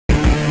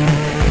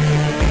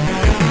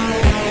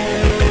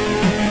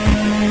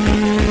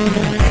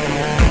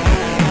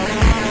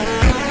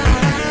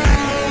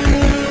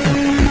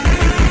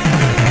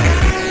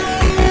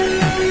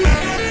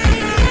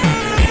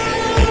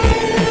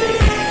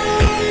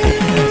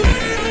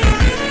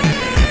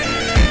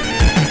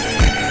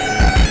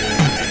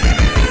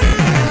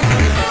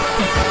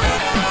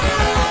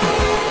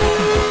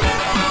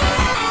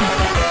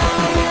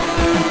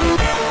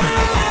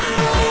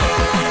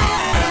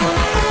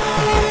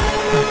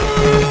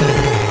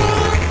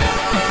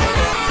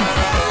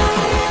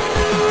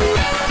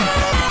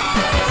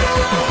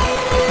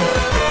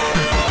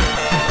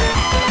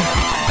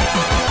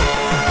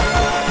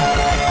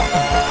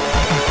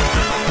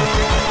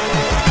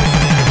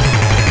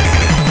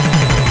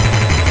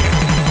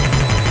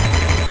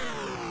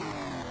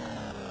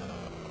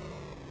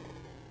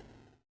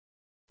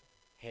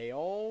Hey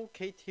all,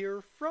 Kate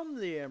here from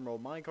the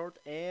Emerald Minecart,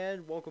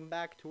 and welcome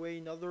back to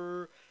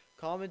another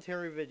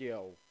commentary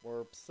video,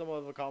 or somewhat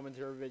of a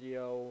commentary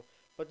video.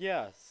 But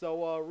yeah,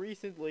 so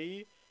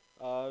recently,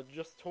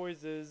 Just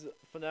Toys'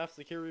 FNAF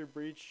Security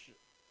Breach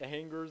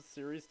Hangers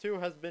Series 2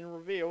 has been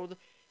revealed,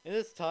 and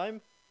this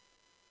time,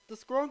 the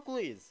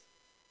Scrunklies!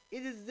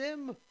 It is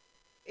them!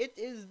 It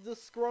is the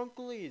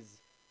Scrunklies!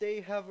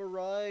 They have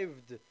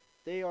arrived!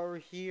 They are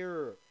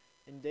here!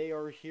 And they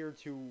are here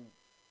to...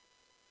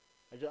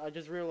 I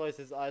just realized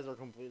his eyes are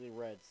completely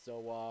red.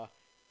 So,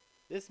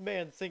 this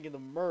man's thinking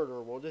of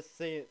murder. Well, this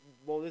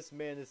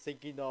man is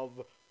thinking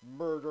of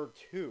Murder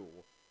 2.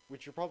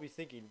 Which you're probably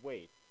thinking,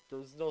 wait,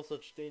 there's no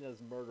such thing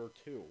as Murder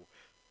 2.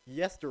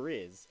 Yes, there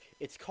is.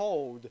 It's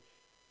called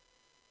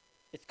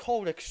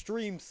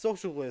Extreme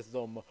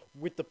Socialism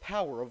with the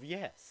Power of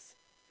Yes.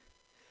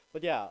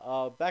 But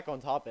yeah, back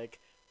on topic.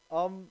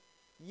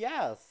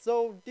 Yeah,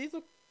 so these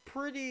look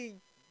pretty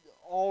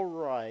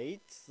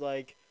alright.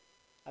 Like,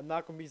 I'm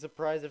not going to be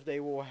surprised if they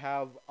will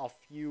have a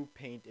few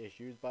paint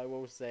issues, but I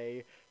will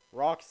say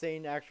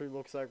Roxane actually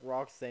looks like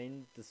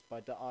Roxane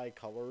despite the eye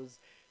colors.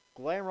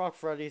 Glamrock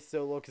Freddy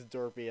still looks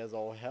derpy as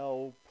all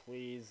hell.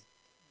 Please,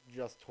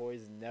 Just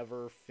Toys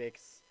never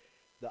fix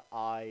the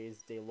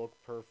eyes. They look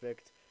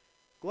perfect.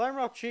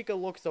 Glamrock Chica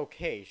looks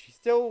okay.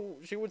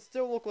 She would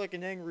still look like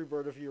an angry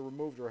bird if you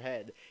removed her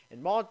head.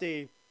 And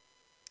Monty,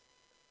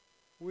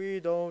 we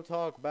don't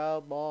talk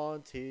about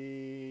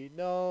Monty.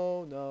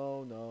 No,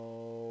 no,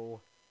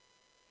 no.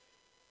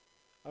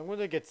 I'm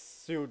gonna get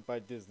sued by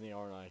Disney,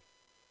 aren't I?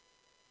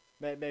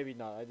 Maybe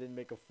not. I didn't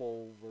make a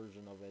full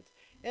version of it.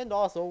 And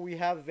also, we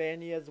have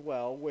Vanny as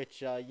well,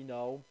 which, you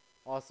know,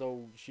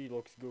 also, she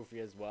looks goofy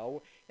as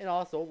well. And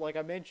also, like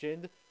I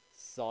mentioned,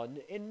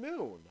 Sun and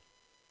Moon.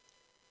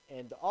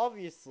 And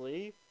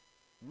obviously,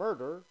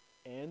 Murder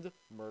and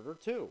Murder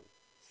 2.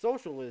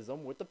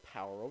 Socialism with the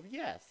power of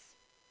yes.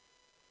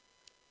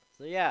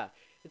 So yeah,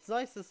 it's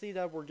nice to see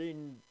that we're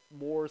getting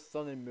more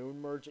Sun and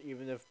Moon merge,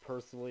 even if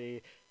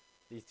personally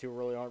these two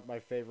really aren't my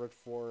favorite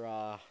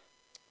for,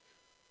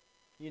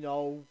 you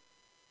know,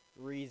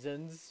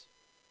 reasons.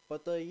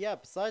 But, yeah,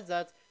 besides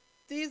that,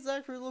 these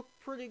actually look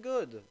pretty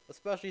good.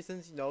 Especially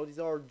since, you know, these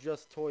are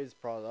Just Toys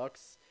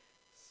products.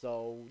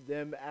 So,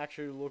 them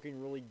actually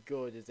looking really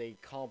good is a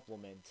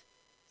compliment.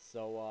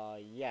 So,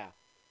 yeah.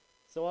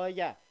 So,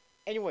 yeah.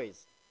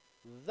 Anyways,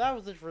 that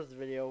was it for this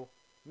video.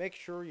 Make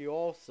sure you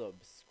all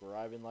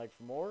subscribe and like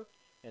for more.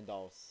 And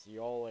I'll see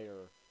y'all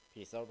later.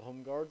 Peace out,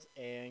 home guards,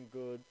 and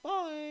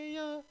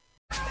goodbye!